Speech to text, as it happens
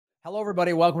Hello,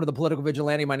 everybody. Welcome to the Political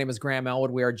Vigilante. My name is Graham Elwood.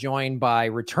 We are joined by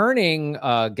returning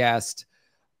guest,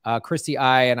 Christy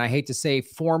Ai, and I hate to say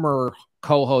former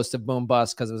co-host of Boom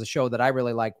Bust because it was a show that I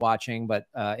really like watching. But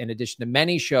in addition to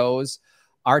many shows,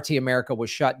 RT America was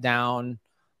shut down.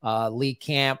 Lee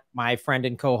Camp, my friend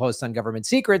and co-host on Government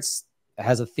Secrets,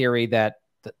 has a theory that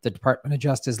the Department of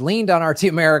Justice leaned on RT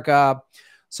America.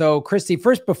 So, Christy,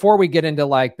 first, before we get into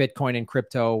like Bitcoin and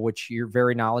crypto, which you're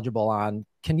very knowledgeable on,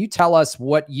 can you tell us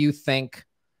what you think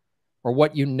or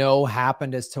what you know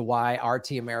happened as to why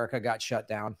RT America got shut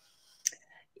down?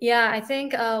 Yeah, I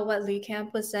think what Lee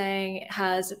Camp was saying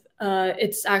has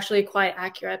it's actually quite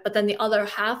accurate. But then the other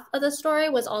half of the story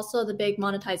was also the big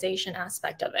monetization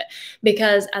aspect of it,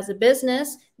 because as a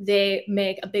business, they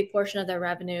make a big portion of their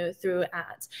revenue through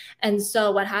ads. And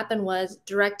so what happened was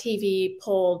DirecTV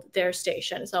pulled their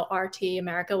station. So RT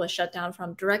America was shut down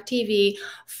from DirecTV,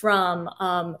 from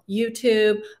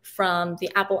YouTube, from the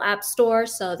Apple App Store.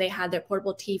 So they had their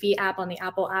portable TV app on the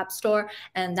Apple App Store,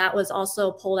 and that was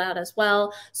also pulled out as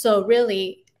well. So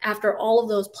really, after all of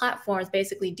those platforms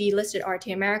basically delisted RT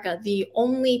America, the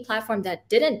only platform that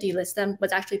didn't delist them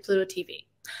was actually Pluto TV.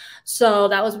 So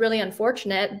that was really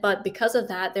unfortunate. But because of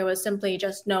that, there was simply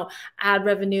just no ad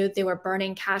revenue. They were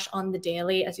burning cash on the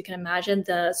daily. As you can imagine,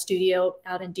 the studio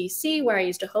out in DC where I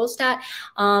used to host at,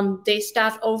 they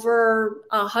staffed over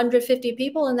 150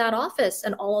 people in that office,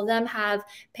 and all of them have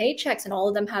paychecks and all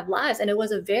of them have lives. And it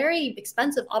was a very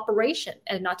expensive operation.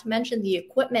 And not to mention the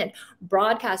equipment,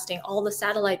 broadcasting, all the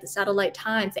satellite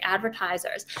times, the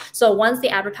advertisers. So once the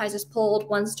advertisers pulled,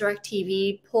 once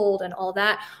DirecTV pulled and all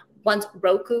that, once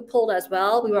Roku pulled as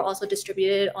well, we were also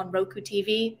distributed on Roku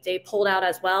TV. They pulled out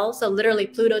as well. So literally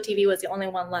Pluto TV was the only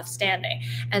one left standing.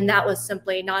 And that was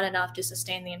simply not enough to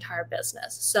sustain the entire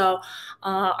business. So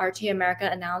RT America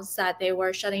announced that they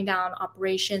were shutting down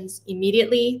operations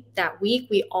immediately that week.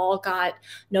 We all got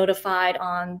notified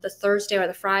on the Thursday or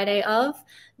the Friday of.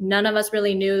 None of us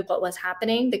really knew what was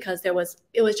happening because it was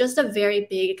just a very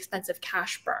big, expensive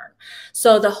cash burn.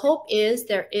 So the hope is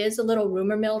there is a little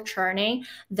rumor mill churning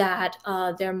that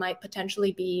there might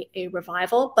potentially be a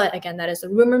revival. But again, that is a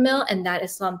rumor mill, and that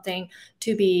is something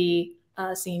to be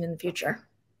seen in the future.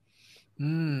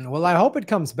 Well, I hope it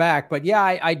comes back. But yeah,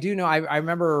 I do know. I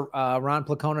remember Ron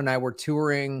Placone and I were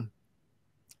touring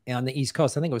on the East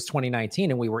Coast. I think it was 2019,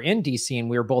 and we were in DC, and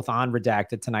we were both on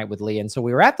Redacted Tonight with Lee. And so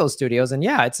we were at those studios, and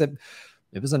yeah,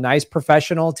 it was a nice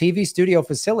professional TV studio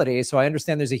facility. So I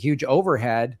understand there's a huge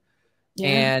overhead. Yeah.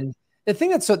 And the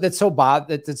thing that's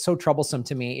so troublesome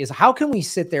to me is how can we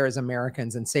sit there as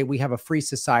Americans and say we have a free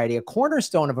society? A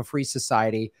cornerstone of a free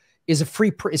society is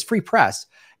free press.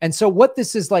 And so what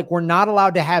this is like, we're not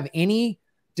allowed to have any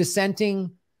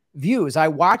dissenting views. I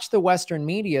watch the Western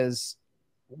media's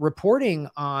reporting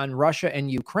on Russia and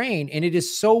Ukraine, and it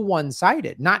is so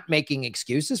one-sided, not making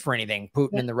excuses for anything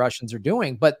Putin and the Russians are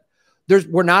doing, but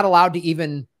we're not allowed to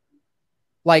even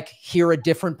like hear a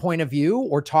different point of view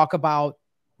or talk about,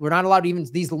 we're not allowed to even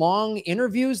these long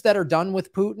interviews that are done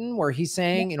with Putin where he's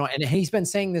saying, you know, and he's been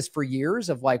saying this for years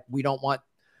of like, we don't want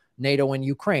NATO in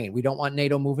Ukraine. We don't want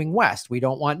NATO moving west. We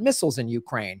don't want missiles in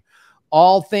Ukraine.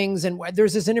 All things. And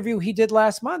there's this interview he did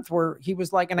last month where he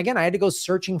was like, and again, I had to go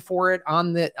searching for it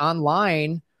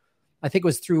online. I think it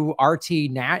was through RT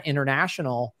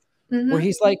International, where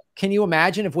he's like, can you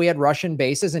imagine if we had Russian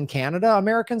bases in Canada,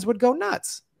 Americans would go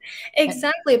nuts.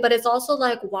 Exactly. But it's also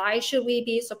like, why should we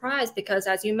be surprised? Because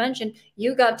as you mentioned,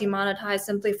 you got demonetized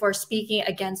simply for speaking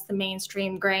against the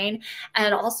mainstream grain.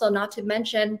 And also not to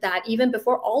mention that even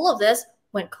before all of this,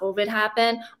 when COVID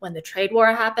happened, when the trade war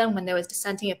happened, when there was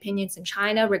dissenting opinions in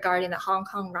China regarding the Hong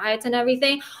Kong riots and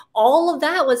everything, all of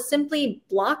that was simply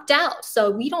blocked out. So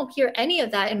we don't hear any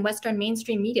of that in Western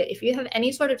mainstream media. If you have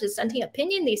any sort of dissenting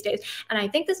opinion these days, and I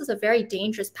think this is a very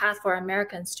dangerous path for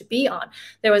Americans to be on.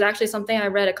 There was actually something I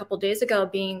read a couple of days ago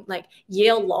being like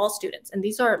Yale law students, and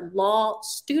these are law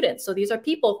students. So these are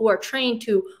people who are trained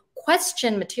to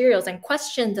question materials and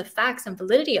question the facts and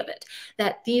validity of it,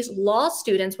 that these law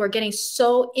students were getting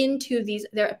so into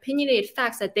their opinionated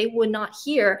facts that they would not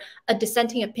hear a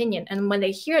dissenting opinion. And when they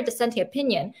hear a dissenting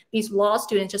opinion, these law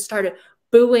students just started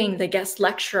booing the guest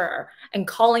lecturer and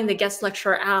calling the guest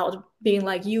lecturer out, being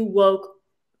like, you woke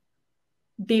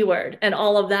B-word and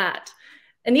all of that.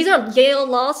 And these are Yale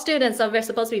law students, so they're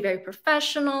supposed to be very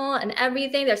professional and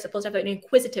everything. They're supposed to have an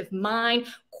inquisitive mind,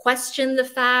 question the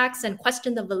facts and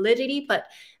question the validity, but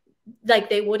like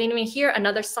they wouldn't even hear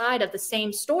another side of the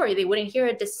same story. They wouldn't hear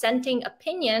a dissenting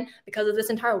opinion because of this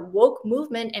entire woke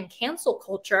movement and cancel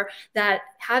culture, that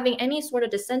having any sort of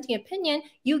dissenting opinion,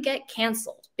 you get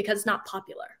canceled because it's not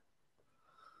popular.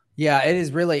 Yeah, it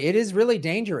is really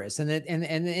dangerous. And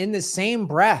in the same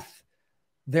breath,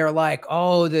 they're like,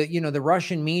 oh, the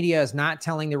Russian media is not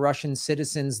telling the Russian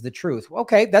citizens the truth.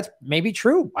 Okay, that's maybe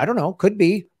true. I don't know, could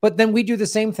be. But then we do the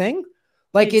same thing.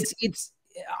 Like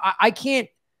I can't,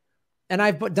 and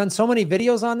I've done so many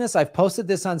videos on this. I've posted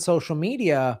this on social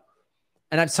media.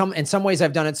 And in some ways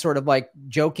I've done it sort of like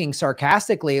joking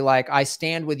sarcastically, like I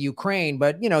stand with Ukraine,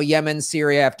 but Yemen,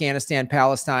 Syria, Afghanistan,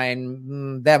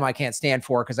 Palestine, them I can't stand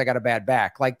for because I got a bad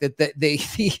back. Like the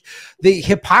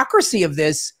hypocrisy of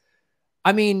this.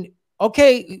 I mean,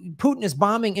 okay, Putin is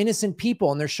bombing innocent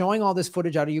people and they're showing all this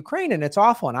footage out of Ukraine and it's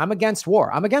awful. And I'm against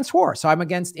war. I'm against war. So I'm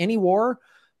against any war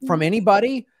from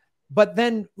anybody. But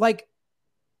then like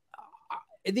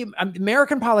the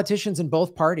American politicians in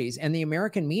both parties and the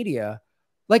American media,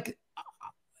 like,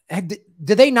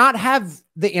 do they not have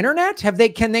the internet?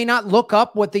 Can they not look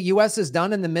up what the U.S. has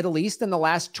done in the Middle East in the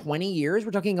last 20 years?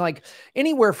 We're talking like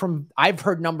anywhere from, I've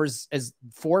heard numbers as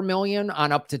 4 million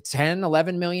on up to 10,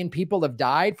 11 million people have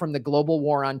died from the global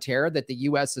war on terror that the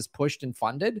U.S. has pushed and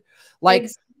funded. Like,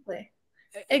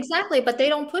 Exactly, but they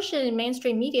don't push it in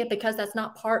mainstream media because that's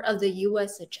not part of the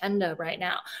U.S. agenda right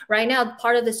now. Right now,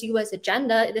 part of this U.S.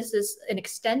 agenda, this is an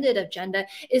extended agenda,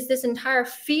 is this entire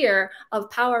fear of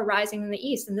power rising in the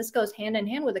East. And this goes hand in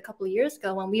hand with a couple of years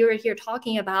ago when we were here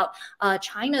talking about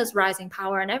China's rising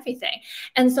power and everything.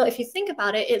 And so if you think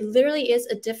about it, it literally is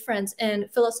a difference in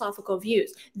philosophical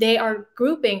views. They are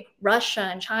grouping Russia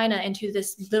and China into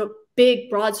this little big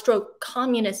broad stroke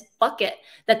communist bucket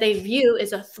that they view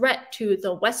as a threat to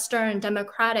the Western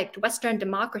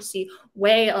democracy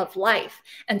way of life.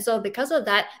 And so because of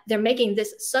that, they're making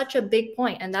this such a big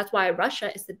point. And that's why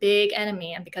Russia is the big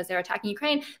enemy. And because they're attacking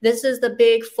Ukraine, this is the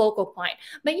big focal point.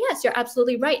 But yes, you're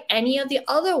absolutely right. Any of the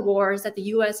other wars that the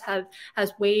US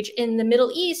has waged in the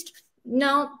Middle East,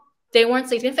 no, they weren't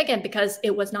significant because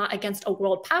it was not against a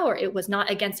world power. It was not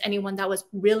against anyone that was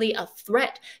really a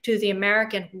threat to the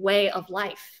American way of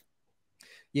life.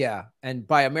 Yeah. And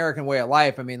by American way of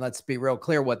life, I mean, let's be real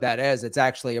clear what that is. It's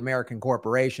actually American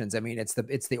corporations. I mean, it's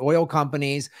the oil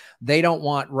companies. They don't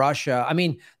want Russia. I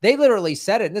mean, they literally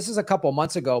said it. And this is a couple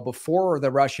months ago before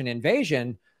the Russian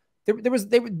invasion.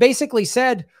 They basically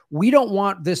said, we don't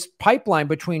want this pipeline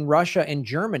between Russia and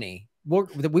Germany.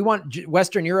 We want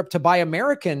Western Europe to buy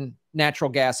American natural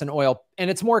gas and oil, and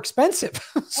it's more expensive.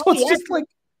 So it's just like,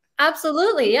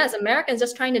 absolutely, yes. Americans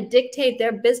just trying to dictate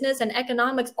their business and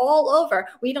economics all over.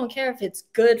 We don't care if it's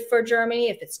good for Germany,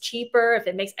 if it's cheaper, if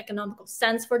it makes economical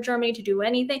sense for Germany to do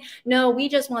anything. No, we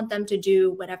just want them to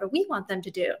do whatever we want them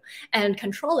to do and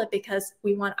control it because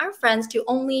we want our friends to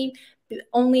only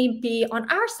be on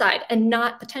our side and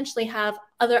not potentially have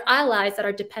other allies that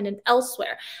are dependent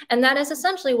elsewhere. And that is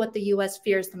essentially what the US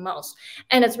fears the most.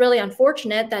 And it's really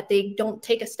unfortunate that they don't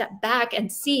take a step back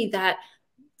and see that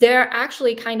they're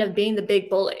actually kind of being the big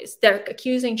bullies. They're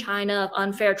accusing China of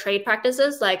unfair trade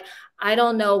practices. Like, I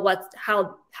don't know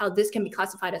how this can be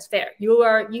classified as fair.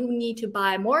 You need to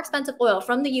buy more expensive oil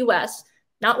from the US,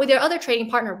 not with your other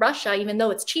trading partner, Russia, even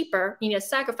though it's cheaper. You need to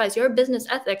sacrifice your business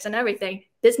ethics and everything,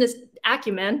 business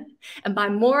acumen, and buy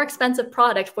more expensive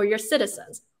product for your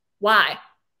citizens. Why?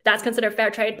 That's considered fair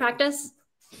trade practice?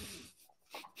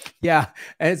 Yeah.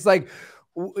 And it's like,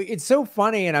 it's so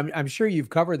funny. And I'm sure you've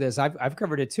covered this. I've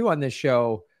covered it too on this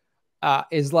show.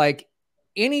 Is like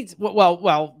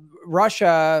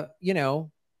Russia,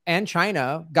 and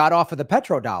China got off of the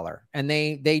petrodollar, and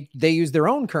they use their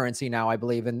own currency now, I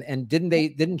believe. And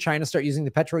didn't China start using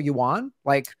the petro yuan?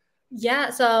 Like, yeah,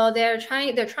 so they've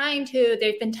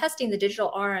been testing the digital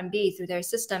RMB through their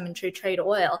system and trade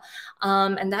oil.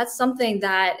 And that's something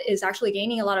that is actually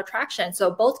gaining a lot of traction.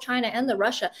 So both China and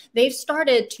Russia, they've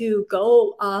started to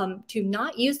go to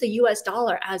not use the US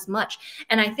dollar as much.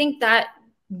 And I think that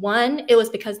it was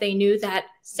because they knew that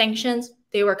sanctions,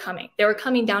 they were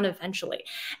coming down eventually.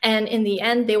 And in the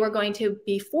end, they were going to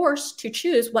be forced to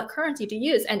choose what currency to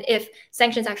use. And if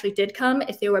sanctions actually did come,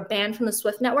 if they were banned from the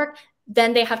SWIFT network,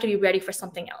 then they have to be ready for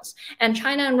something else. And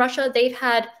China and Russia, they've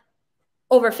had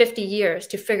over 50 years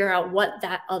to figure out what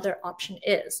that other option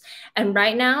is. And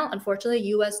right now, unfortunately,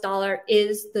 US dollar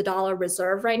is the dollar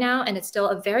reserve right now, and it's still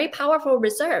a very powerful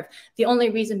reserve. The only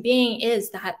reason being is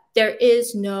that there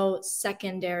is no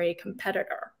secondary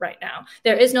competitor right now.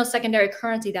 There is no secondary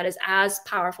currency that is as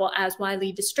powerful, as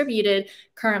widely distributed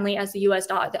currently as the US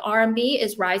dollar. The RMB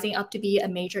is rising up to be a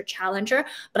major challenger,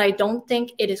 but I don't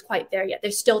think it is quite there yet.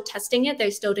 They're still testing it. They're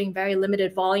still doing very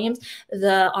limited volumes.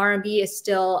 The RMB is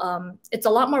still, it's a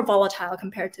lot more volatile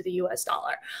compared to the US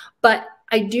dollar. But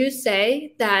I do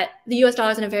say that the US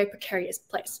dollar is in a very precarious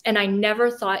place. And I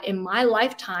never thought in my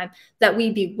lifetime that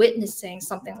we'd be witnessing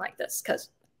something like this, because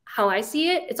how I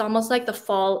see it, it's almost like the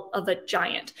fall of a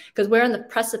giant, because we're on the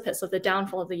precipice of the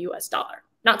downfall of the US dollar.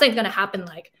 Not saying it's going to happen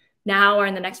like now or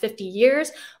in the next 50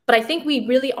 years, but I think we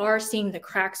really are seeing the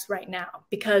cracks right now,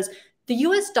 because the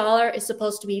US dollar is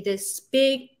supposed to be this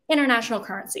big international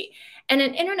currency. And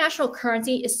an international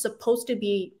currency is supposed to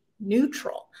be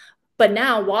neutral. But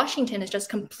now Washington is just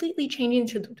completely changing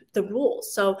the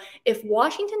rules. So if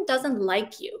Washington doesn't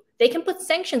like you, they can put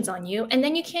sanctions on you, and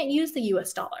then you can't use the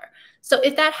US dollar. So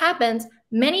if that happens,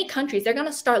 many countries, they're going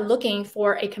to start looking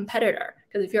for a competitor.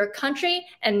 Because if you're a country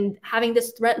and having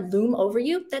this threat loom over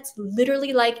you, that's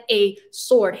literally like a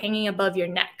sword hanging above your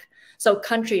neck. So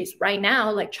countries right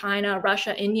now, like China,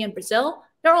 Russia, India, and Brazil,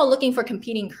 they're all looking for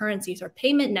competing currencies or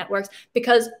payment networks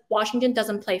because Washington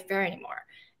doesn't play fair anymore.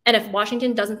 And if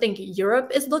Washington doesn't think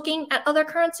Europe is looking at other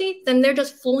currency, then they're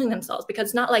just fooling themselves, because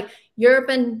it's not like Europe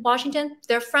and Washington,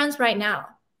 they're friends right now.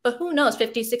 But who knows,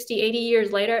 50, 60, 80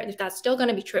 years later, if that's still going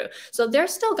to be true. So they're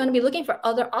still going to be looking for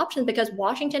other options, because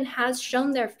Washington has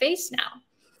shown their face now.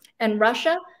 And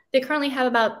Russia, they currently have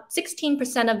about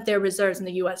 16% of their reserves in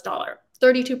the US dollar,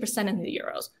 32% in the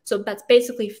euros. So that's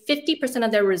basically 50% of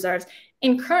their reserves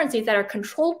in currencies that are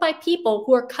controlled by people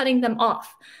who are cutting them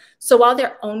off. So while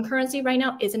their own currency right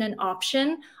now isn't an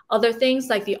option, other things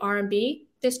like the RMB,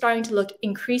 they're starting to look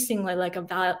increasingly like a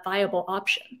viable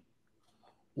option.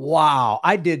 Wow.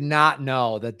 I did not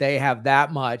know that they have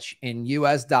that much in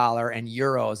US dollar and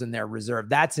euros in their reserve.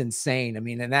 That's insane. I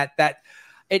mean, and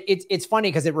it's funny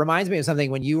because it reminds me of something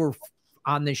when you were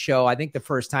on this show. I think the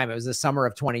first time, it was the summer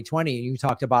of 2020. And you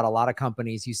talked about a lot of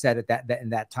companies. You said at in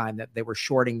that time that they were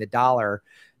shorting the dollar,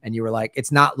 and you were like,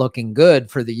 it's not looking good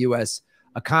for the US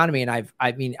economy. And I've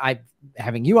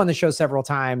having you on the show several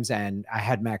times, and I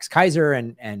had Max Kaiser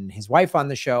and his wife on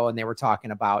the show, and they were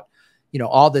talking about, you know,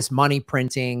 all this money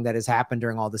printing that has happened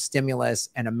during all the stimulus,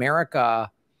 and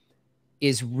America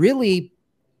is really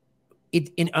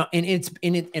in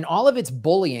all of its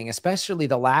bullying, especially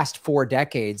the last 4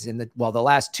 decades, the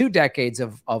last 2 decades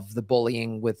of the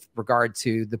bullying with regard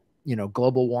to the, you know,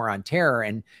 global war on terror.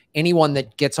 And anyone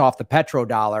that gets off the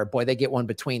petrodollar, boy, they get one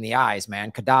between the eyes,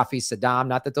 man. Gaddafi, Saddam,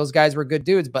 not that those guys were good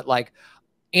dudes, but like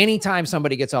anytime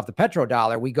somebody gets off the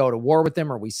petrodollar, we go to war with them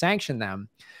or we sanction them.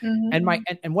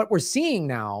 Mm-hmm. And what we're seeing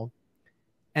now,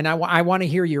 and I want to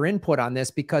hear your input on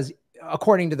this, because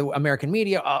according to the American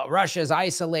media, Russia is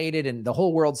isolated and the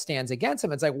whole world stands against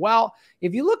them. It's like, well,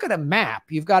 if you look at a map,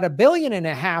 you've got 1.5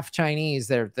 billion Chinese.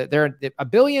 There are 1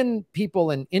 billion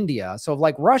people in India. So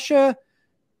like Russia,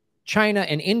 China,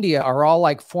 and India are all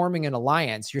like forming an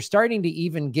alliance. You're starting to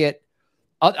even get,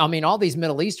 I mean, all these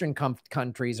Middle Eastern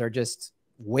countries are just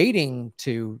waiting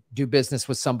to do business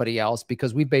with somebody else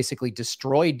because we basically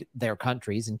destroyed their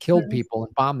countries and killed people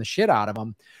and bombed the shit out of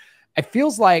them. It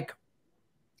feels like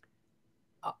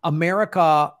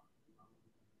America,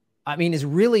 I mean, is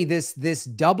really this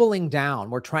doubling down.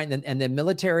 We're trying, and the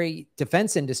military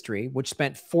defense industry, which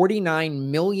spent $49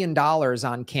 million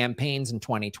on campaigns in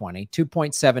 2020,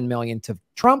 2.7 million to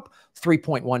Trump,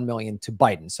 3.1 million to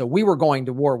Biden. So we were going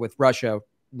to war with Russia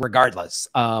regardless.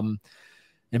 In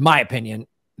my opinion,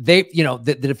 the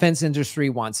defense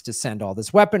industry wants to send all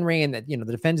this weaponry, and that, you know,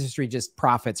 the defense industry just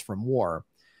profits from war.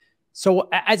 So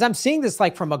as I'm seeing this,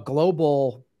 like from a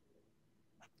global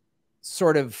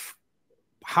sort of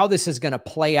how this is going to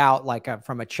play out, like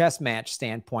from a chess match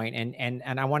standpoint.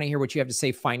 And I want to hear what you have to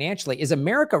say financially. Is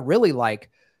America really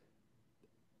like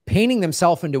painting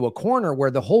themselves into a corner where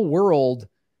the whole world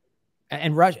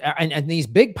and Russia and these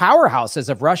big powerhouses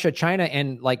of Russia, China,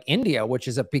 and like India, which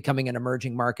is becoming an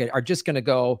emerging market, are just going to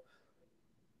go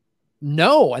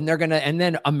no, and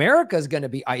then America is going to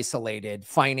be isolated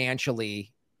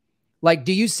financially? Like,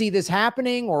 do you see this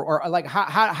happening, or like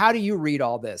how do you read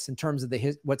all this in terms of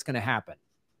what's going to happen?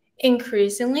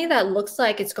 Increasingly, that looks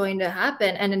like it's going to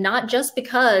happen, and not just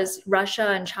because Russia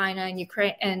and China and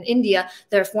Ukraine and India,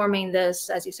 they're forming this,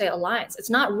 as you say, alliance. It's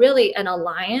not really an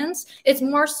alliance. It's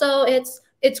more so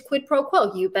it's quid pro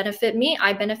quo. You benefit me,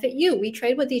 I benefit you. We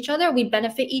trade with each other, we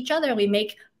benefit each other, we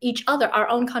make each other, our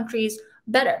own countries,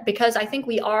 better. Because I think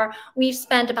we've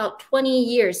spent about 20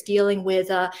 years dealing with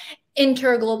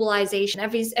interglobalization.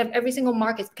 Every single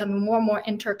market is becoming more and more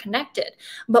interconnected.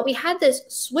 But we had this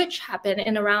switch happen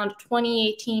in around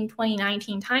 2018,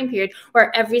 2019 time period,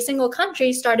 where every single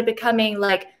country started becoming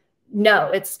like,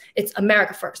 no, it's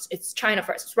America first, it's China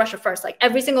first, it's Russia first. Like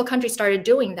every single country started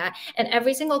doing that, and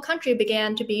every single country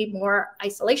began to be more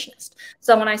isolationist.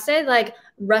 So when I say like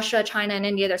Russia, China, and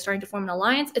India, they're starting to form an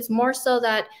alliance, it's more so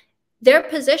that their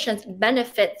positions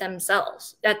benefit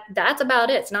themselves. That's about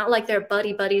it. It's not like they're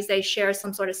buddies. They share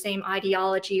some sort of same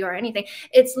ideology or anything.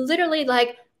 It's literally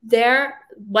like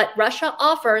what Russia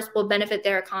offers will benefit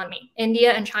their economy.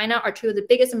 India and China are two of the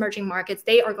biggest emerging markets.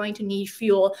 They are going to need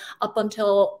fuel up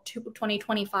until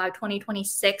 2025,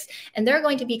 2026, and they're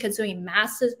going to be consuming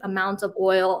massive amounts of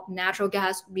oil, natural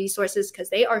gas resources, because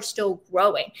they are still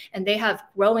growing and they have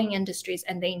growing industries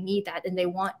and they need that and they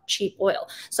want cheap oil.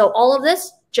 So all of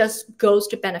this just goes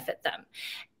to benefit them.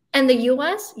 And the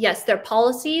US, yes, their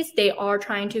policies, they are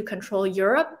trying to control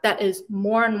Europe. That is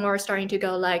more and more starting to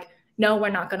go like, no, we're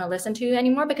not going to listen to you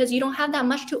anymore because you don't have that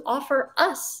much to offer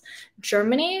us.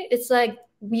 Germany, it's like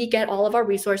we get all of our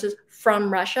resources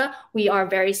from Russia. We are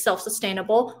very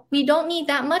self-sustainable. We don't need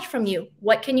that much from you.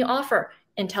 What can you offer?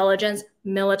 Intelligence,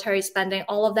 military spending,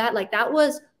 all of that. Like that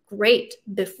was great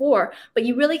before, but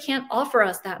you really can't offer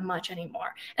us that much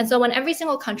anymore. And so when every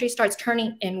single country starts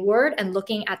turning inward and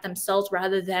looking at themselves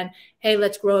rather than, hey,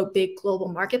 let's grow a big global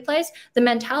marketplace, the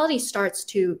mentality starts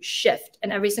to shift.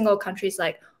 And every single country is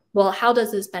like, well, how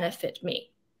does this benefit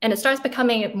me? And it starts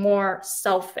becoming more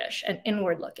selfish and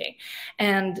inward looking.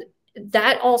 And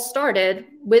that all started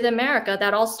with America.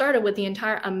 That all started with the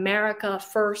entire America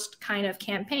First kind of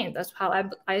campaign. That's how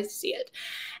I see it.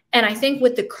 And I think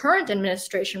with the current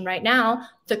administration right now,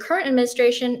 the current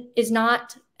administration is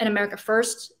not an America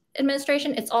First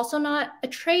administration. It's also not a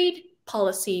trade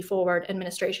policy forward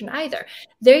administration either.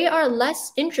 They are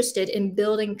less interested in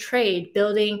building trade,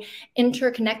 building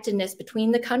interconnectedness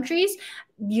between the countries.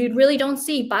 You really don't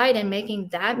see Biden making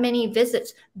that many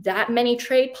visits, that many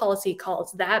trade policy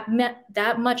calls, that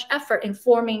much effort in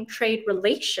forming trade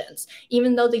relations,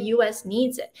 even though the US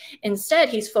needs it. Instead,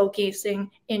 he's focusing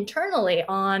internally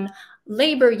on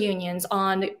labor unions,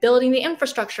 on building the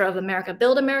infrastructure of America,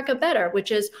 build America better,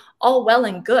 which is all well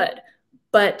and good.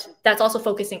 But that's also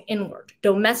focusing inward,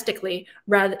 domestically,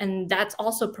 and that's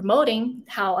also promoting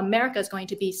how America is going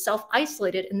to be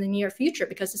self-isolated in the near future,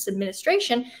 because this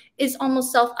administration is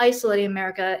almost self-isolating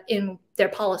America in their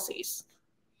policies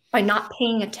by not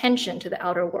paying attention to the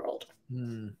outer world.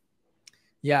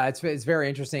 Yeah, it's very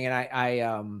interesting,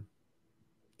 and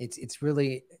it's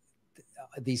really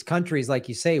these countries, like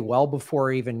you say, well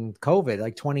before even COVID,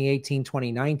 like 2018,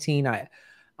 2019,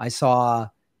 I saw,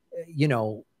 you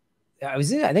know. I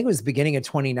think it was the beginning of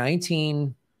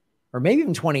 2019 or maybe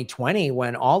even 2020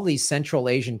 when all these Central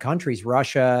Asian countries,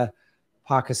 Russia,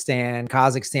 Pakistan,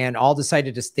 Kazakhstan, all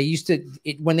decided to,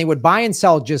 when they would buy and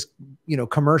sell just, you know,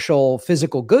 commercial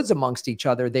physical goods amongst each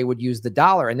other, they would use the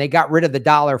dollar, and they got rid of the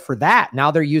dollar for that.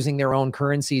 Now they're using their own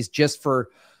currencies just for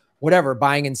whatever,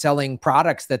 buying and selling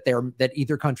products that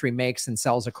either country makes and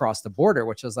sells across the border,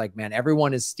 which is like, man,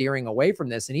 everyone is steering away from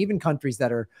this. And even countries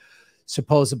that are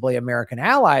supposedly American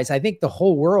allies, I think the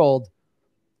whole world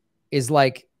is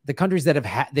like the countries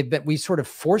that we sort of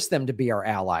forced them to be our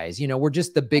allies. You know, we're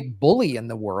just the big bully in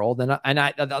the world. And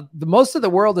the most of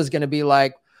the world is going to be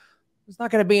like, there's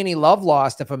not going to be any love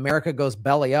lost if America goes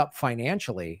belly up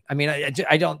financially. I mean,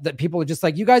 I don't, that people are just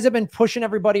like, you guys have been pushing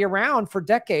everybody around for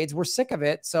decades. We're sick of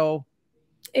it. So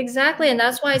exactly. And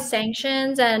that's why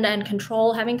sanctions and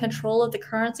having control of the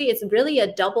currency, it's really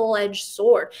a double-edged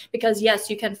sword, because yes,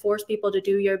 you can force people to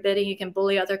do your bidding. You can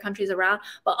bully other countries around,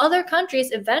 but other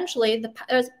countries, eventually the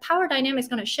power dynamic is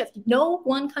going to shift. No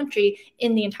one country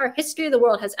in the entire history of the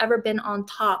world has ever been on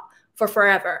top for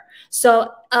forever. So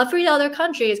every other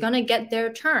country is going to get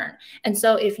their turn. And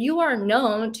so if you are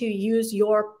known to use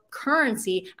your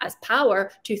currency as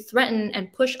power to threaten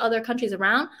and push other countries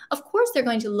around, of course they're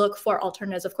going to look for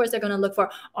alternatives. Of course they're going to look for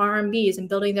RMBs and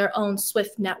building their own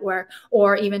SWIFT network,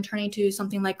 or even turning to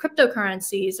something like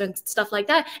cryptocurrencies and stuff like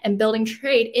that, and building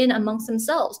trade in amongst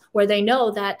themselves where they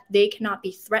know that they cannot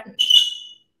be threatened.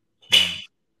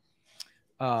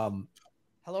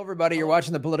 Hello everybody, you're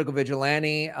watching the Political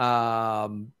Vigilante.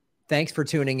 Thanks for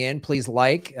tuning in. Please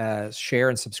like, share,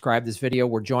 and subscribe this video.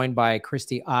 We're joined by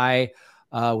Christy Ai,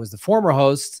 was the former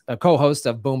host, co-host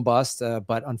of Boom Bust,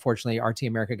 but unfortunately RT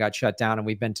America got shut down, and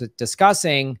we've been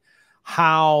discussing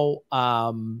how,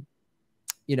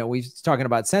 you know, we've talking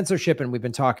about censorship, and we've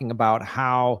been talking about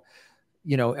how,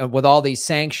 you know, with all these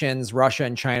sanctions, Russia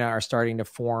and China are starting to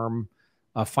form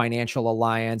a financial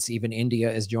alliance. Even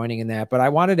India is joining in that. But I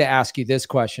wanted to ask you this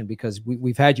question, because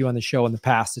we've had you on the show in the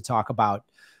past to talk about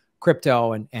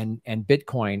crypto and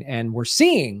Bitcoin, and we're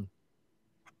seeing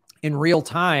in real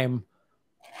time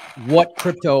what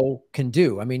crypto can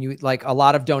do. I mean, like a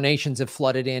lot of donations have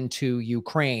flooded into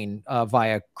Ukraine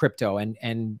via crypto,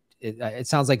 and it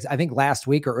sounds like, I think last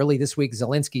week or early this week,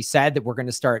 Zelensky said that we're going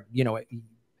to start, you know,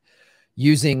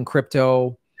 using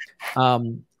crypto.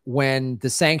 When the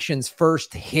sanctions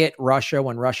first hit Russia,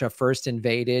 when Russia first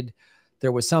invaded,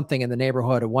 there was something in the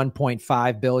neighborhood of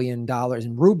 $1.5 billion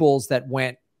in rubles that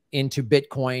went into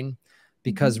Bitcoin.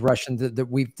 because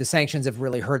the sanctions have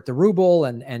really hurt the ruble.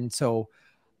 And so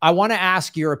I want to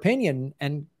ask your opinion.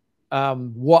 And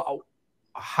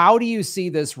how do you see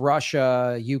this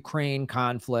Russia-Ukraine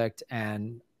conflict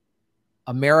and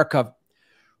America,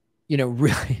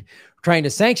 really trying to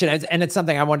sanction it? And it's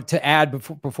something I wanted to add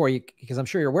before you, because I'm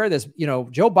sure you're aware of this.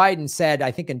 Joe Biden said,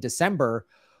 I think in December,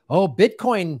 oh,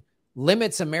 Bitcoin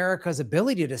limits America's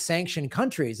ability to sanction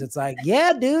countries. It's like,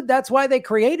 yeah, dude, that's why they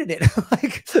created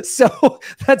it. So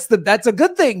that's a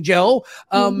good thing, Joe.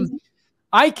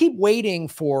 I keep waiting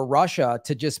for Russia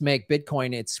to just make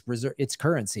Bitcoin its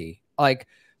currency.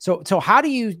 So how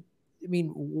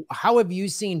how have you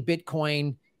seen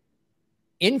Bitcoin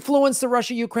influence the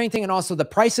Russia-Ukraine thing? And also the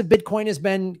price of Bitcoin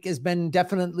has been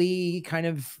definitely kind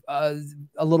of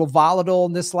a little volatile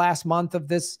in this last month of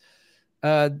this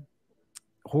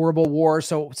horrible war.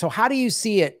 So how do you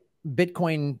see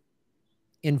Bitcoin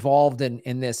involved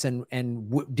in this?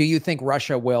 And do you think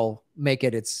Russia will make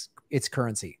it its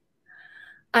currency?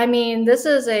 I mean, this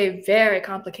is a very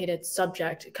complicated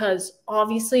subject because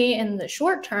obviously in the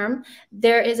short term,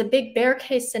 there is a big bear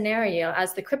case scenario.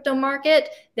 As the crypto market,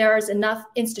 there's enough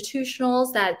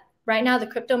institutionals that right now the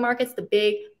crypto markets, the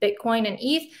big Bitcoin and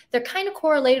ETH, they're kind of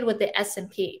correlated with the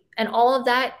S&P, and all of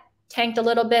that tanked a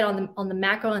little bit on the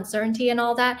macro uncertainty and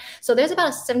all that. So there's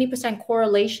about a 70%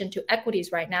 correlation to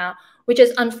equities right now, which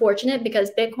is unfortunate because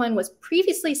Bitcoin was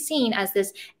previously seen as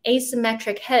this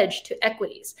asymmetric hedge to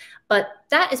equities. But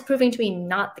that is proving to be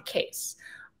not the case.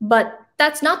 But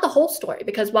that's not the whole story,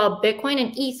 because while Bitcoin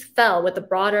and ETH fell with the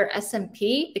broader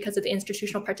S&P because of the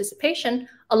institutional participation,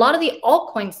 a lot of the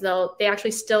altcoins, though, they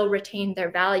actually still retained their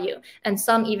value. And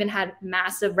some even had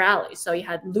massive rallies. So you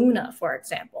had Luna, for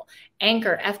example,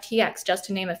 Anchor, FTX, just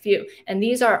to name a few. And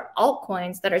these are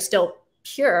altcoins that are still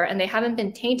pure, and they haven't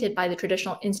been tainted by the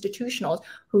traditional institutionals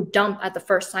who dump at the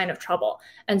first sign of trouble.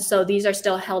 And so these are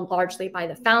still held largely by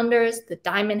the founders, the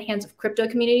diamond hands of crypto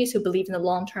communities who believe in the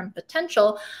long-term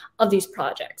potential of these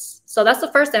projects. So that's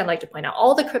the first thing I'd like to point out.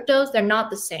 All the cryptos, they're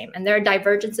not the same, and there are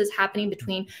divergences happening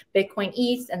between Bitcoin,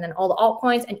 ETH, and then all the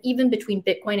altcoins, and even between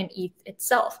Bitcoin and ETH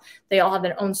itself. They all have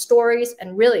their own stories,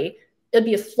 and really, it'd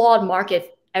be a flawed market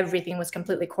if everything was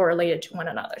completely correlated to one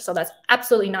another. So that's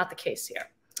absolutely not the case here.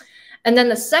 And then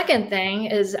the second thing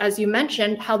is, as you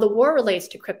mentioned, how the war relates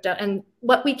to crypto. And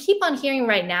what we keep on hearing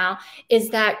right now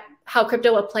is that how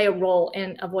crypto will play a role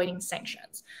in avoiding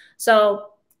sanctions. So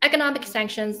economic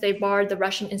sanctions, they barred the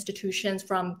Russian institutions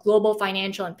from global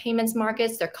financial and payments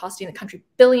markets. They're costing the country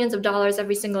billions of dollars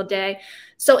every single day.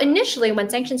 So initially, when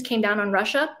sanctions came down on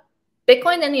Russia,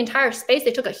 Bitcoin and the entire space,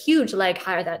 they took a huge leg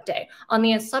higher that day on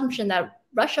the assumption that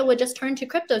Russia would just turn to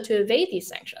crypto to evade these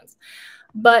sanctions.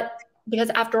 But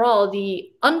because after all,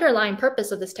 the underlying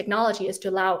purpose of this technology is to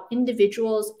allow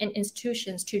individuals and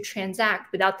institutions to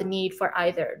transact without the need for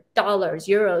either dollars,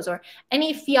 euros, or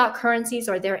any fiat currencies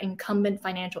or their incumbent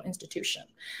financial institution.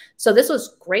 So this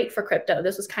was great for crypto.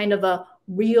 This was kind of a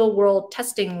real world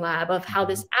testing lab of how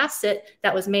this asset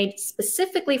that was made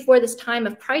specifically for this time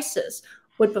of crisis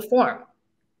would perform.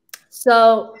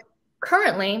 So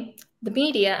currently, the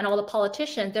media and all the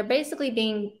politicians, they're basically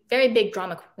being very big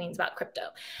drama queens about crypto.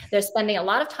 They're spending a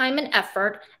lot of time and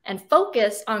effort and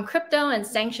focus on crypto and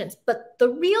sanctions. But the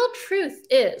real truth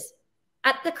is,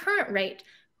 at the current rate,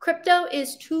 crypto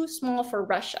is too small for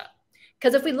Russia.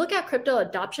 Because if we look at crypto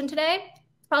adoption today,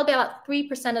 it's probably about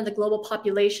 3% of the global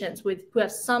populations who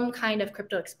have some kind of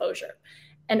crypto exposure.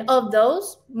 And of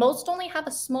those, most only have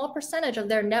a small percentage of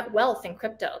their net wealth in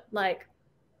crypto, like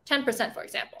 10%, for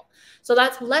example. So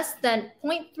that's less than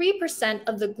 0.3%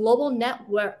 of the global net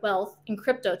wealth in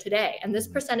crypto today. And this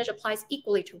percentage applies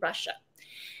equally to Russia.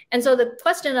 And so the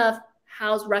question of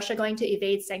how's Russia going to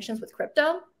evade sanctions with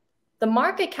crypto? The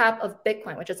market cap of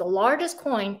Bitcoin, which is the largest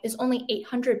coin, is only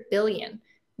 800 billion.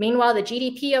 Meanwhile, the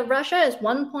GDP of Russia is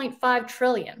 1.5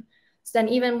 trillion. So then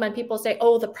even when people say,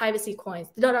 oh, the privacy coins,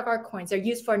 the .art coins, they're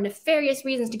used for nefarious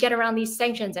reasons to get around these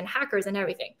sanctions and hackers and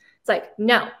everything. It's like,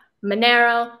 no.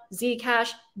 Monero,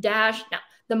 Zcash, Dash. Now,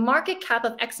 the market cap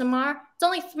of XMR, it's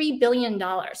only $3 billion.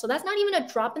 So that's not even a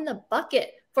drop in the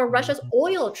bucket for Russia's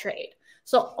oil trade.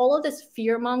 So all of this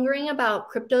fear mongering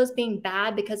about cryptos being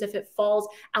bad because if it falls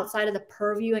outside of the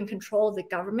purview and control of the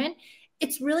government,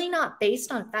 it's really not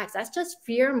based on facts. That's just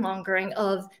fear mongering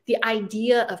of the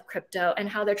idea of crypto and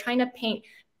how they're trying to paint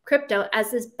crypto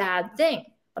as this bad thing.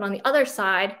 But on the other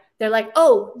side, they're like,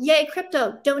 oh, yay,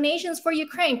 crypto, donations for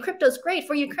Ukraine. Crypto's great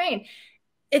for Ukraine.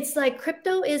 It's like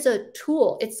crypto is a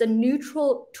tool. It's a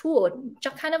neutral tool,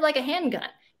 just kind of like a handgun.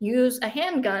 use a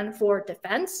handgun for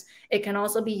defense. It can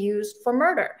also be used for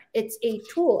murder. It's a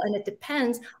tool, and it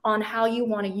depends on how you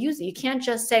want to use it. You can't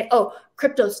just say, oh,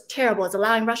 crypto's terrible. It's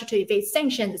allowing Russia to evade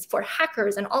sanctions. It's for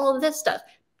hackers and all of this stuff,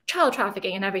 child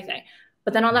trafficking and everything.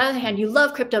 But then on the other hand, you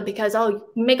love crypto because, oh,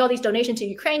 you make all these donations to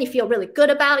Ukraine. You feel really good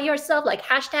about yourself, like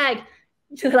hashtag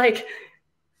like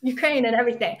Ukraine and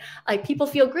everything. Like people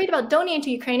feel great about donating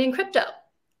to Ukraine in crypto.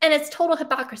 And it's total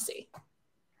hypocrisy.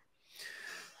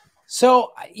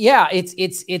 So yeah,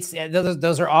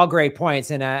 those are all great points,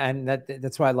 and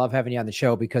that's why I love having you on the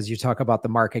show, because you talk about the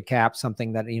market cap,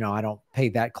 something that, you know, I don't pay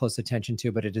that close attention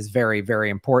to, but it is very, very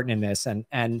important in this.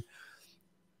 And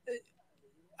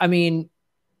I mean,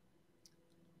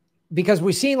 because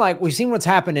we've seen what's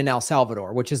happened in El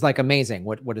Salvador, which is like amazing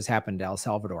what has happened to El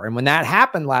Salvador. And when that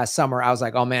happened last summer, I was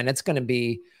like, oh man, this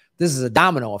is a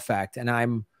domino effect,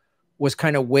 and was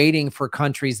kind of waiting for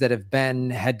countries that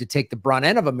had to take the brunt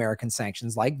end of American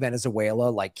sanctions, like Venezuela,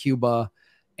 like Cuba.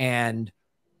 And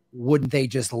wouldn't they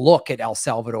just look at El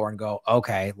Salvador and go,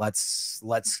 okay, let's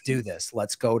do this.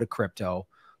 Let's go to crypto.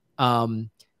 And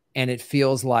it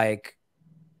feels like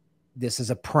this is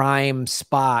a prime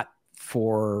spot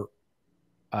for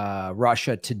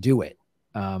Russia to do it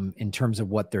in terms of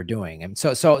what they're doing. And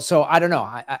so I don't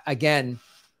know. Again,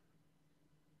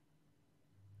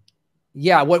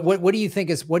 yeah. What do you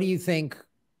think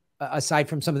aside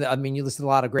from some of the, I mean, you listed a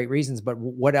lot of great reasons, but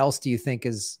what else do you think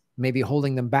is maybe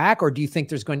holding them back? Or do you think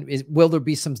will there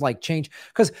be some like change?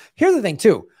 Because here's the thing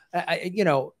too, you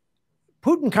know,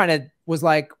 Putin kind of was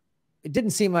like, it didn't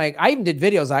seem like, I even did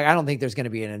videos like, I don't think there's going to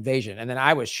be an invasion. And then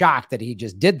I was shocked that he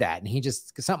just did that. And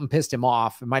something pissed him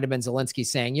off. It might've been Zelensky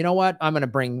saying, you know what, I'm going to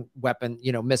bring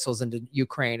missiles into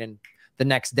Ukraine, and the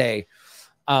next day.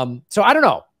 So I don't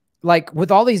know. Like with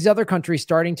all these other countries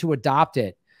starting to adopt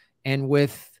it, and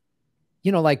with,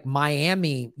 you know, like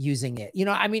Miami using it, you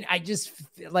know, I mean, I just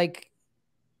like,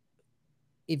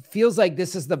 it feels like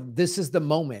this is the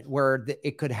moment where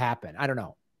it could happen. I don't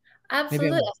know.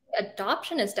 Absolutely.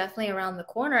 Adoption is definitely around the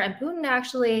corner. And Putin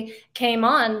actually came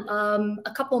on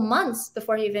a couple months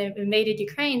before he even invaded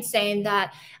Ukraine, saying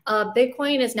that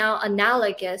Bitcoin is now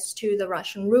analogous to the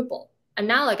Russian ruble.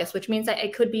 Analogous, which means that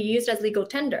it could be used as legal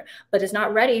tender, but is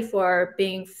not ready for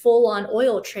being full on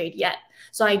oil trade yet.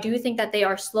 So I do think that they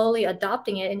are slowly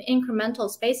adopting it in incremental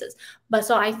spaces. But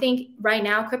so I think right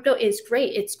now crypto is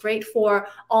great. It's great for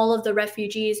all of the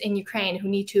refugees in Ukraine who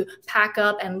need to pack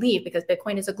up and leave, because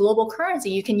Bitcoin is a global currency.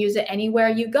 You can use it anywhere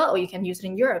you go. You can use it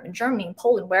in Europe, in Germany, in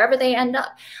Poland, wherever they end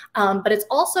up. But it's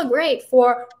also great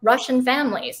for Russian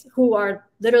families who are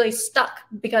literally stuck,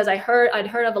 because I'd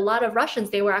heard of a lot of Russians.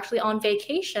 They were actually on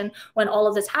vacation when all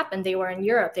of this happened. They were in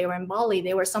Europe, they were in Bali,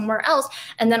 they were somewhere else.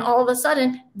 And then all of a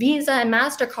sudden, Visa and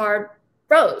MasterCard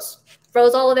froze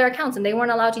all of their accounts, and they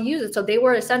weren't allowed to use it. So they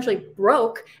were essentially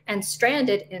broke and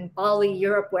stranded in Bali,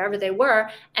 Europe, wherever they were,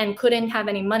 and couldn't have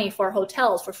any money for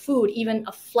hotels, for food, even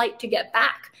a flight to get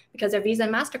back, because their Visa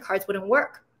and MasterCards wouldn't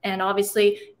work. And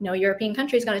obviously, no European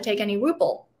country is going to take any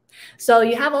ruble. So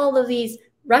you have all of these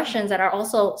Russians that are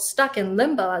also stuck in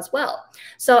limbo as well.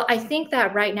 So I think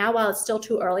that right now, while it's still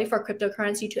too early for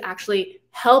cryptocurrency to actually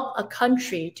help a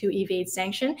country to evade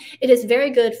sanction, it is very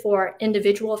good for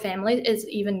individual families. It's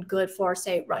even good for,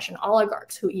 say, Russian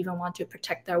oligarchs who even want to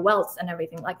protect their wealth and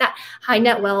everything like that. High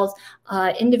net wealth,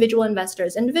 individual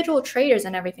investors, individual traders,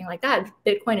 and everything like that.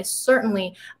 Bitcoin has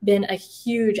certainly been a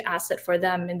huge asset for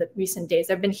them in the recent days.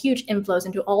 There have been huge inflows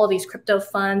into all of these crypto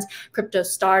funds, crypto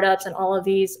startups, and all of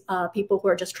these people who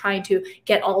are just trying to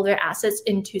get all their assets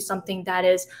into something that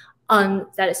is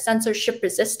censorship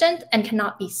resistant and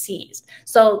cannot be seized.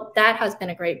 So that has been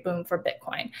a great boom for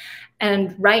Bitcoin.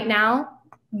 And right now,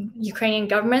 Ukrainian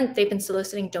government, they've been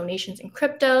soliciting donations in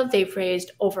crypto. They've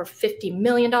raised over $50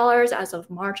 million as of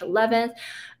March 11th.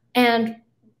 And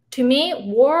to me,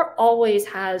 war always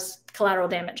has collateral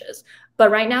damages. But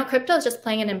right now, crypto is just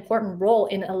playing an important role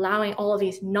in allowing all of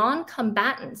these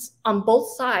non-combatants on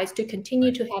both sides to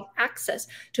continue to have access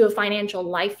to a financial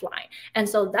lifeline. And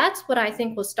so that's what I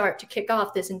think will start to kick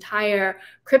off this entire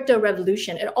crypto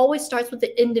revolution. It always starts with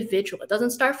the individual. It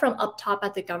doesn't start from up top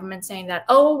at the government saying that,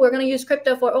 oh, we're going to use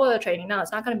crypto for oil trading. No,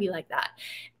 it's not going to be like that.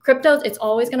 Crypto, it's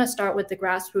always going to start with the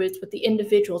grassroots, with the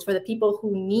individuals, for the people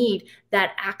who need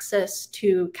that access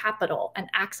to capital and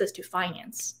access to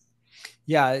finance.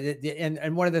 Yeah.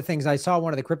 And one of the things I saw,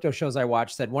 one of the crypto shows I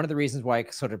watched, said one of the reasons why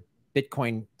sort of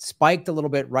Bitcoin spiked a little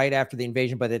bit right after the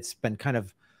invasion, but it's been kind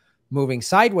of moving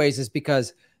sideways, is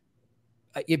because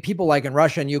people like in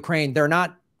Russia and Ukraine, they're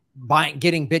not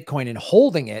getting Bitcoin and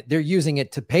holding it. They're using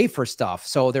it to pay for stuff.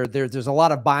 So there's a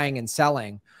lot of buying and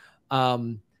selling.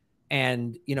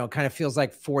 and, you know, kind of feels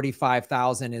like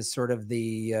 45,000 is sort of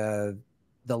the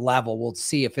level. We'll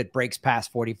see if it breaks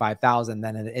past 45,000,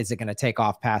 then is it going to take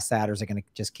off past that, or is it going to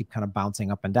just keep kind of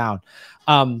bouncing up and down?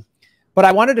 But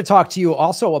I wanted to talk to you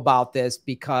also about this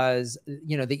because,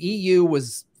 you know, the EU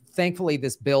was, thankfully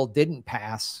this bill didn't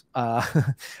pass,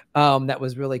 that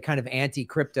was really kind of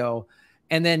anti-crypto.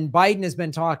 And then Biden has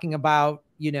been talking about,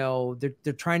 you know,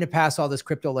 they're trying to pass all this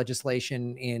crypto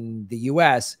legislation in the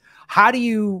US.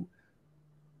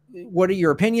 What are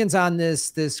your opinions on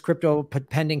this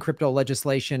pending crypto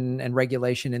legislation and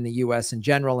regulation in the US in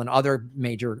general and other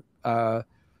major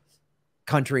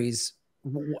countries?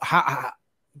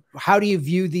 How do you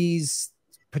view these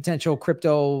potential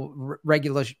crypto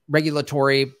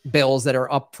regulatory bills that are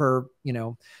up for, you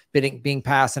know, being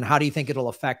passed, and how do you think it'll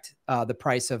affect the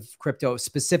price of crypto,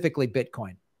 specifically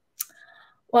Bitcoin?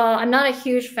 Well, I'm not a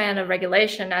huge fan of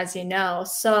regulation, as you know.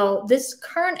 So this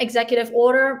current executive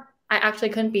order, I actually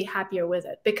couldn't be happier with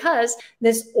it, because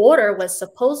this order was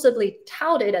supposedly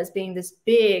touted as being this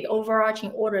big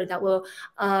overarching order that will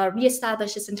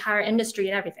reestablish this entire industry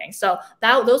and everything. So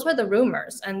those were the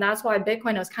rumors. And that's why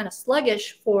Bitcoin was kind of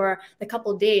sluggish for the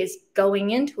couple of days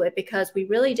going into it, because we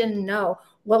really didn't know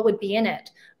what would be in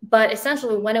it. But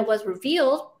essentially, when it was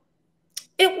revealed,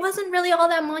 it wasn't really all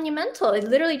that monumental. It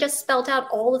literally just spelled out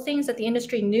all the things that the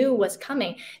industry knew was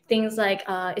coming. Things like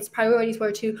its priorities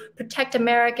were to protect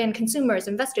American consumers,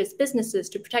 investors, businesses,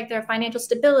 to protect their financial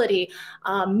stability,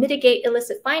 mitigate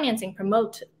illicit financing,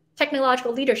 promote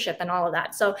technological leadership, and all of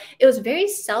that. So it was very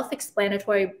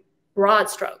self-explanatory, broad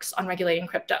strokes on regulating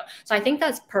crypto. So I think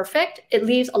that's perfect. It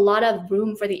leaves a lot of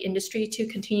room for the industry to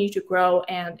continue to grow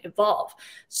and evolve.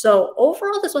 So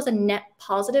overall, this was a net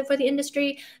positive for the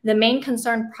industry. The main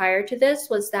concern prior to this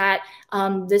was that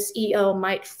this EO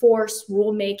might force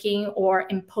rulemaking or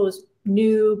impose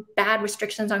new bad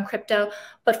restrictions on crypto.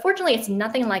 But fortunately, it's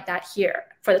nothing like that here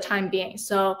for the time being.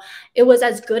 So it was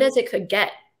as good as it could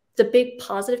get. The big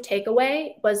positive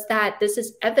takeaway was that this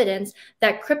is evidence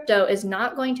that crypto is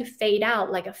not going to fade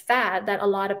out like a fad that a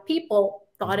lot of people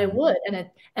thought it would.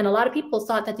 And a lot of people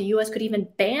thought that the US could even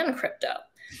ban crypto.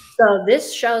 So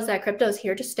this shows that crypto is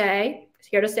here to stay. It's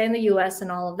here to stay in the US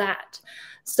and all of that.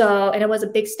 So, and it was a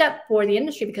big step for the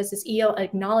industry, because this EO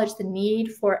acknowledged the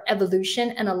need for evolution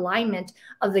and alignment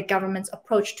of the government's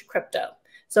approach to crypto.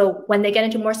 So when they get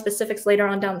into more specifics later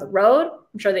on down the road,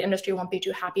 I'm sure the industry won't be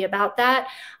too happy about that,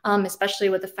 especially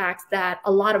with the fact that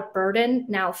a lot of burden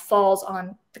now falls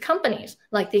on the companies,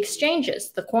 like the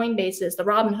exchanges, the Coinbases, the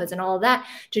Robinhoods, and all of that,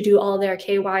 to do all their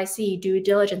KYC, due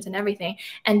diligence, and everything.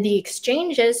 And the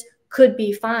exchanges could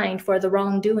be fined for the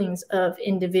wrongdoings of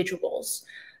individuals.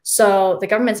 So the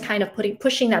government's kind of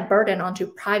pushing that burden onto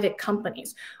private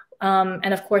companies.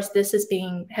 And of course, this is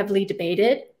being heavily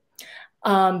debated,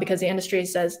 because the industry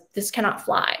says this cannot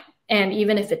fly. And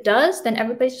even if it does, then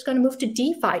everybody's just going to move to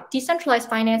DeFi, decentralized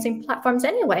financing platforms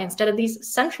anyway, instead of these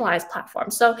centralized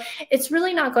platforms. So it's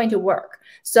really not going to work.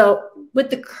 So with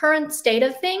the current state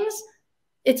of things,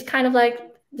 it's kind of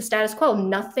like the status quo.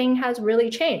 Nothing has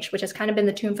really changed, which has kind of been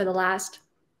the tune for the last,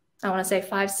 I want to say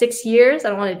 5-6 years. I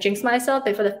don't want to jinx myself,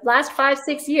 but for the last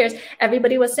 5-6 years,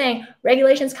 everybody was saying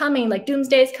regulation's coming, like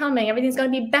doomsday is coming, everything's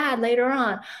going to be bad later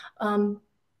on.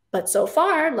 But so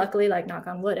far, luckily, like knock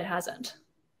on wood, it hasn't.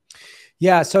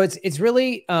 Yeah. So it's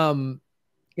really, yeah,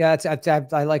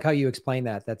 I like how you explain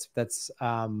that.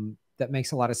 That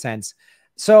makes a lot of sense.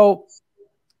 So,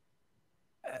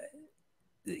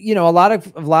 you know, a lot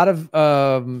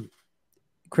of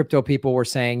crypto people were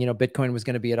saying, you know, Bitcoin was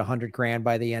going to be at 100 grand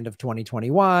by the end of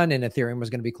 2021, and Ethereum was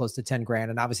going to be close to 10 grand.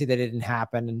 And obviously that didn't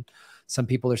happen. And some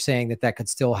people are saying that that could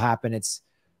still happen. It's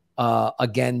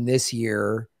again this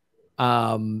year.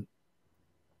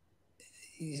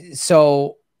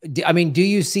 So, I mean, do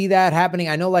you see that happening?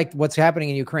 I know like what's happening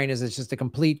in Ukraine is it's just a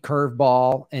complete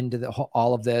curveball into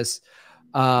all of this,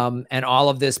 and all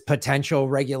of this potential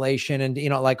regulation. And, you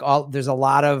know, like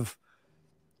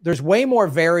there's way more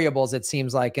variables, it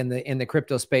seems like, in the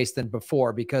crypto space than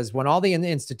before, because when all the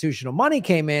institutional money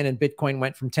came in and Bitcoin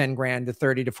went from 10 grand to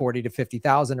 30 to 40 to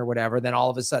 50,000 or whatever, then all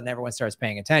of a sudden everyone starts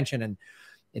paying attention, and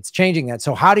it's changing that.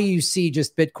 So how do you see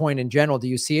just Bitcoin in general? Do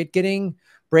you see it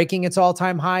breaking its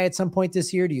all-time high at some point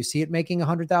this year? Do you see it making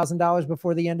 $100,000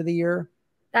 before the end of the year?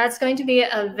 That's going to be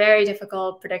a very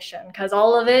difficult prediction, because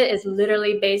all of it is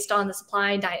literally based on the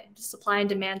supply and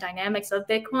demand dynamics of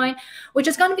Bitcoin, which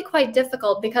is going to be quite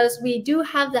difficult because we do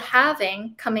have the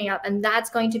halving coming up, and that's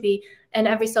going to be And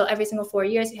every single 4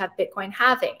 years, you have Bitcoin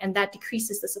halving, and that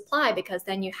decreases the supply because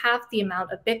then you have the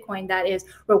amount of Bitcoin that is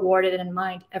rewarded and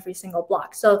mined every single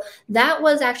block. So that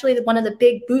was actually one of the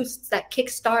big boosts that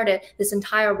kickstarted this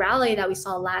entire rally that we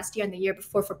saw last year and the year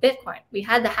before for Bitcoin. We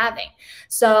had the halving.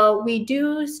 So we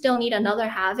do still need another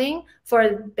halving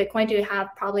for Bitcoin to have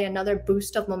probably another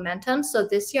boost of momentum. So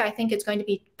this year, I think it's going to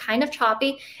be kind of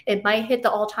choppy. It might hit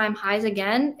the all-time highs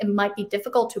again. It might be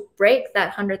difficult to break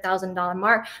that $100,000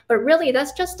 mark, but really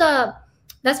that's just a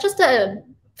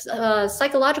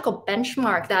psychological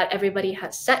benchmark that everybody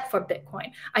has set for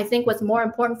Bitcoin. I think what's more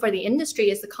important for the industry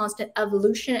is the constant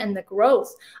evolution and the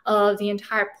growth of the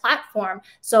entire platform.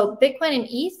 So Bitcoin and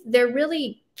ETH, they're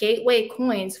really gateway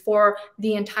coins for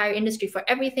the entire industry, for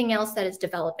everything else that is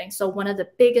developing. So one of the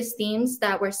biggest themes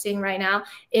that we're seeing right now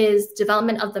is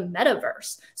development of the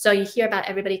metaverse. So you hear about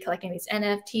everybody collecting these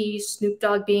NFTs, Snoop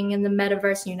Dogg being in the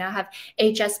metaverse. You now have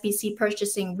HSBC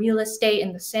purchasing real estate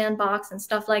in the sandbox and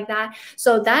stuff like that.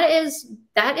 So that is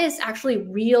actually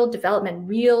real development,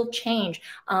 real change,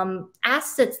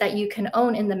 assets that you can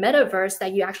own in the metaverse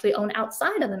that you actually own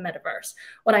outside of the metaverse.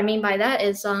 What I mean by that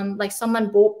is like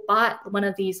someone bought one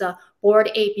of these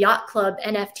Bored Ape Yacht Club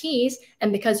NFTs,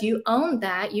 and because you own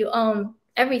that, you own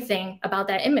everything about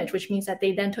that image, which means that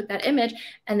they then took that image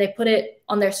and they put it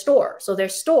on their store. So their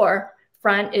store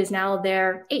front is now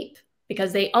their ape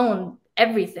because they own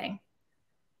everything.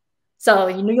 So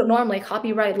you normally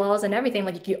copyright laws and everything,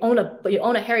 like you own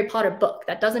a Harry Potter book.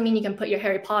 That doesn't mean you can put your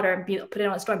Harry Potter and put it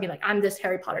on a store and be like, I'm this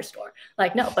Harry Potter store.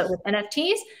 Like, no, but with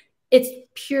NFTs, it's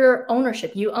pure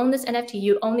ownership. You own this NFT,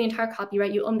 you own the entire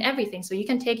copyright, you own everything. So you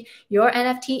can take your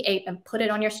NFT ape and put it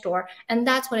on your store. And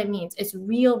that's what it means. It's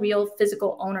real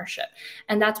physical ownership.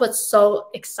 And that's what's so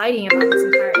exciting about this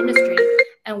entire industry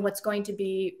and what's going to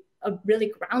be a really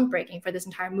groundbreaking for this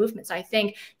entire movement. So I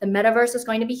think the metaverse is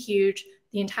going to be huge.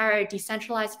 The entire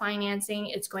decentralized financing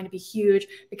is going to be huge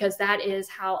because that is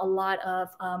how a lot of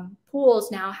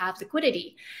pools now have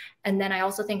liquidity. And then I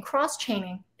also think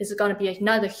cross-chaining is going to be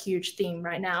another huge theme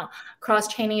right now.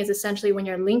 Cross-chaining is essentially when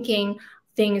you're linking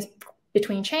things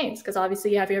between chains, because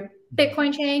obviously you have your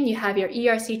Bitcoin chain, you have your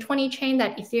ERC20 chain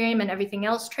that Ethereum and everything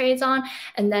else trades on,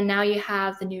 and then now you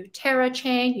have the new Terra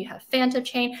chain, you have Phantom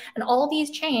chain, and all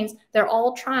these chains, they're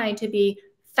all trying to be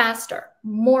faster,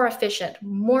 more efficient,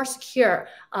 more secure,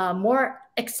 more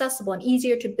accessible and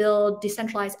easier to build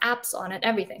decentralized apps on and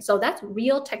everything. So that's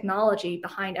real technology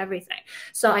behind everything.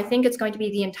 So I think it's going to be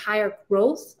the entire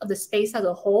growth of the space as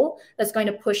a whole that's going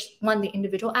to push, one, the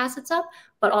individual assets up,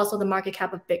 but also the market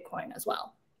cap of Bitcoin as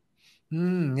well.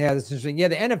 Yeah, that's interesting. Yeah,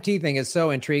 the NFT thing is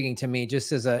so intriguing to me,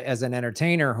 just as an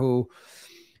entertainer who,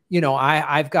 you know,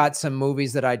 I've got some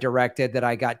movies that I directed that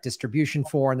I got distribution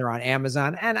for, and they're on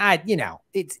Amazon. And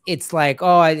it's like,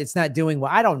 oh, it's not doing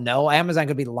well. I don't know. Amazon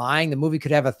could be lying. The movie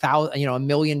could have 1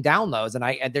 million downloads,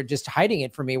 and they're just hiding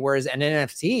it from me. Whereas an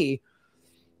NFT,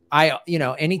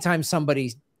 anytime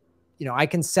somebody, I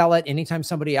can sell it. Anytime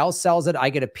somebody else sells it, I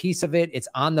get a piece of it. It's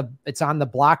on the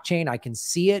blockchain. I can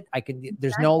see it.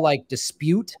 There's no like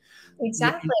dispute.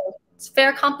 Exactly. It's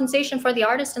fair compensation for the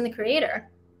artist and the creator.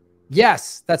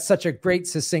 Yes, that's such a great,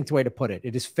 succinct way to put it.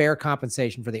 It is fair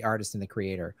compensation for the artist and the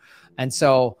creator. And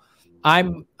so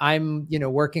I'm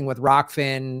working with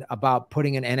Rockfin about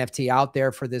putting an NFT out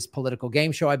there for this political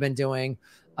game show I've been doing,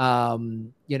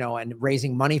 and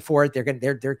raising money for it.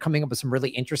 They're coming up with some really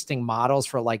interesting models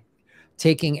for like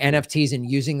taking NFTs and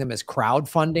using them as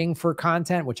crowdfunding for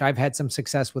content, which I've had some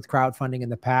success with crowdfunding in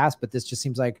the past, but this just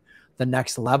seems like the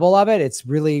next level of it. It's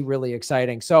really, really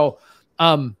exciting. So,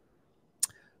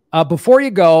 before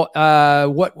you go,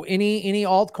 any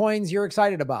altcoins you're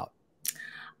excited about?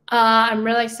 I'm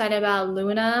really excited about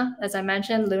Luna, as I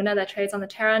mentioned, Luna that trades on the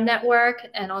Terra network,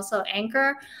 and also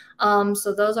Anchor.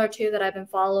 So those are two that I've been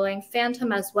following.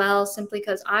 Phantom as well, simply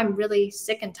because I'm really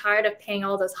sick and tired of paying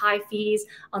all those high fees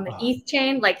on the ETH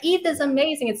chain. Like, ETH is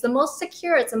amazing. It's the most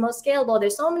secure. It's the most scalable.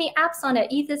 There's so many apps on it.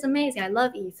 ETH is amazing. I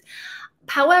love ETH.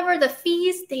 However, the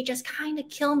fees, they just kind of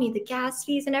kill me. The gas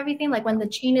fees and everything, like when the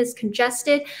chain is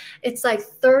congested, it's like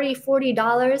 $30,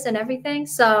 $40 and everything.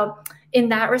 So in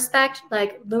that respect,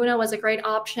 like Luna was a great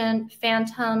option.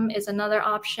 Phantom is another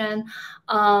option,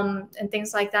 and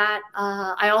things like that.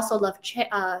 I also love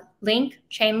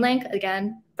Chainlink,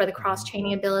 again, for the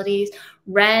cross-chaining abilities.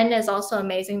 Ren is also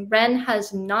amazing. Ren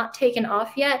has not taken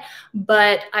off yet,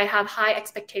 but I have high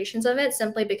expectations of it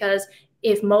simply because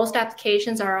if most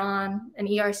applications are on an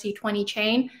ERC20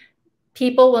 chain,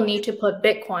 people will need to put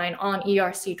Bitcoin on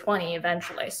ERC20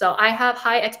 eventually. So I have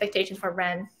high expectations for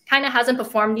Ren. Kind of hasn't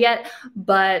performed yet,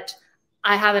 but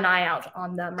I have an eye out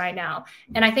on them right now.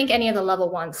 And I think any of the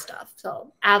level 1 stuff,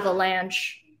 so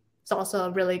Avalanche, it's also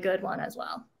a really good one as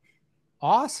well.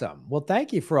 Awesome. Well,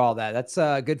 thank you for all that. That's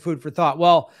good food for thought.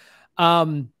 Well,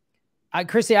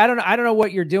 Christy, I don't know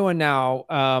what you're doing now.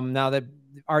 Now that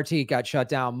RT got shut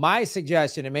down, my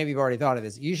suggestion, and maybe you've already thought of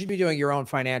this, you should be doing your own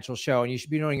financial show, and you should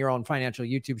be doing your own financial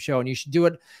YouTube show, and you should do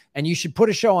it. And you should put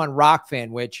a show on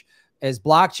Rockfin, which is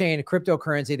blockchain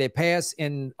cryptocurrency. They pay us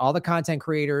in all the content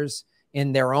creators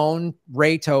in their own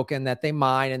Ray token that they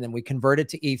mine, and then we convert it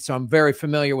to ETH. So I'm very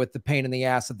familiar with the pain in the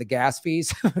ass of the gas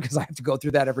fees because I have to go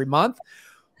through that every month.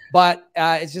 But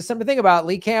it's just something to think about.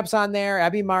 Lee Camp's on there.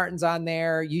 Abby Martin's on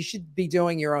there. You should be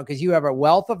doing your own because you have a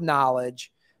wealth of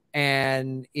knowledge.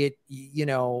 And it, you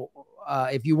know,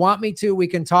 if you want me to, we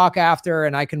can talk after,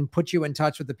 and I can put you in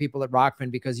touch with the people at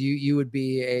Rockfin because you would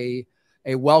be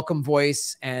a welcome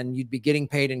voice, and you'd be getting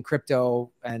paid in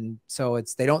crypto. And so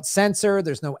they don't censor,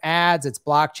 there's no ads, it's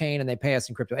blockchain, and they pay us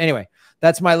in crypto. Anyway,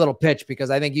 that's my little pitch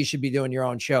because I think you should be doing your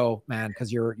own show, man,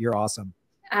 because you're awesome.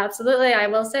 Absolutely. I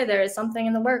will say there is something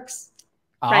in the works.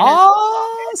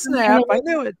 Oh, snap. I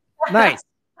knew it. Nice.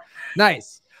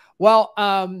 Nice. Well,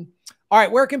 all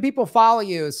right. Where can people follow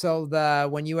you so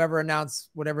when you ever announce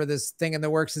whatever this thing in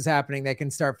the works is happening, they can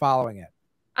start following it?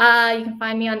 You can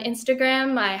find me on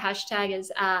Instagram. My hashtag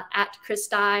is at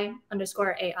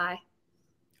Christy_AI.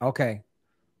 Okay,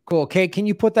 cool. Kate, can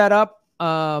you put that up?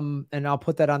 And I'll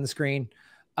put that on the screen.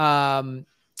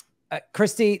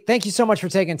 Christy, thank you so much for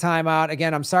taking time out.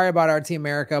 Again, I'm sorry about RT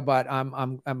America, but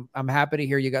I'm happy to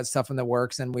hear you got stuff in the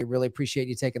works, and we really appreciate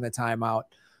you taking the time out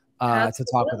to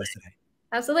talk with us today.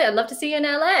 Absolutely. I'd love to see you in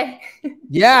LA.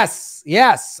 Yes.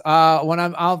 Yes. I'll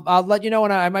let you know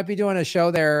when I might be doing a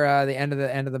show there, the end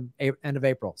of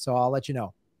April. So I'll let you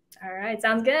know. All right.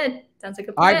 Sounds good. Sounds like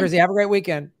a plan. All right, Christy, have a great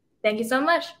weekend. Thank you so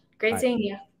much. Great seeing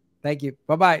you. Thank you.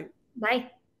 Bye-bye.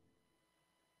 Bye.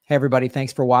 Hey, everybody.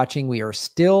 Thanks for watching. We are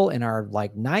still in our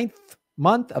 9th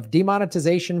month of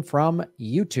demonetization from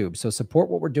YouTube. So support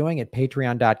what we're doing at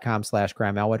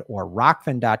patreon.com/Graham Elwood or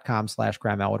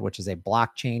rockfin.com/Graham Elwood, which is a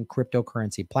blockchain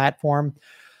cryptocurrency platform.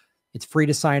 It's free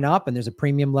to sign up, and there's a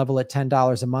premium level at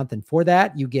 $10 a month. And for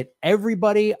that, you get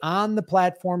everybody on the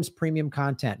platform's premium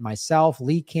content. Myself,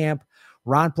 Lee Camp,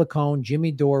 Ron Placone,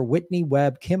 Jimmy Dore, Whitney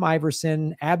Webb, Kim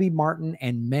Iverson, Abby Martin,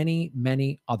 and many,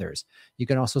 many others. You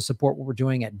can also support what we're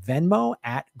doing at Venmo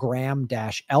at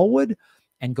Graham-Elwood.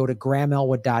 And go to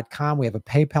GrahamElwood.com. We have a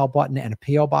PayPal button and a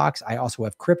PO box. I also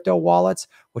have crypto wallets,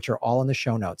 which are all in the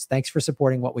show notes. Thanks for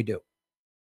supporting what we do.